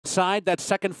outside. That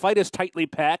second fight is tightly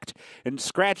packed, and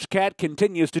Scratch Kat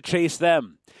continues to chase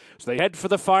them. So they head for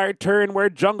the far turn where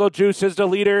Jungle Juice is the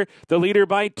leader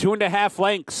by 2.5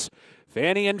 lengths.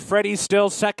 Fanny and Freddie still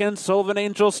second. Sullivan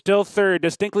Angel still third.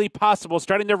 Distinctly Possible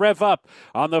starting to rev up.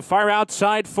 On the far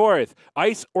outside, fourth.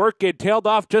 Ice Orchid tailed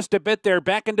off just a bit there.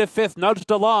 Back into fifth, nudged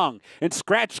along. And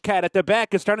Scratch Kat at the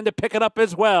back is starting to pick it up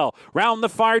as well. Round the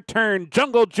far turn.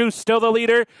 Jungle Juice still the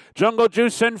leader. Jungle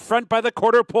Juice in front by the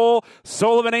quarter pole.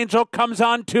 Sullivan Angel comes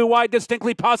on too wide.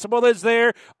 Distinctly Possible is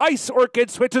there. Ice Orchid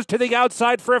switches to the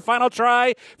outside for a final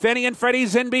try. Fanny and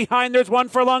Freddie's in behind. There's 1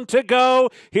 furlong to go.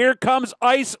 Here comes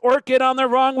Ice Orchid on the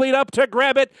wrong lead up to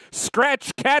grab it.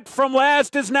 Scratch Kat from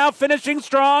last is now finishing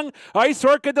strong. Ice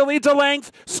Orchid the leads a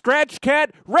length. Scratch Kat,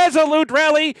 resolute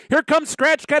rally. Here comes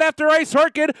Scratch Kat after Ice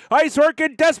Orchid. Ice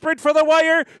Orchid desperate for the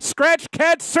wire. Scratch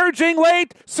Kat surging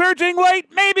late,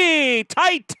 maybe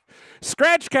tight.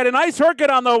 Scratch Kat and Ice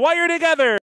Orchid on the wire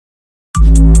together.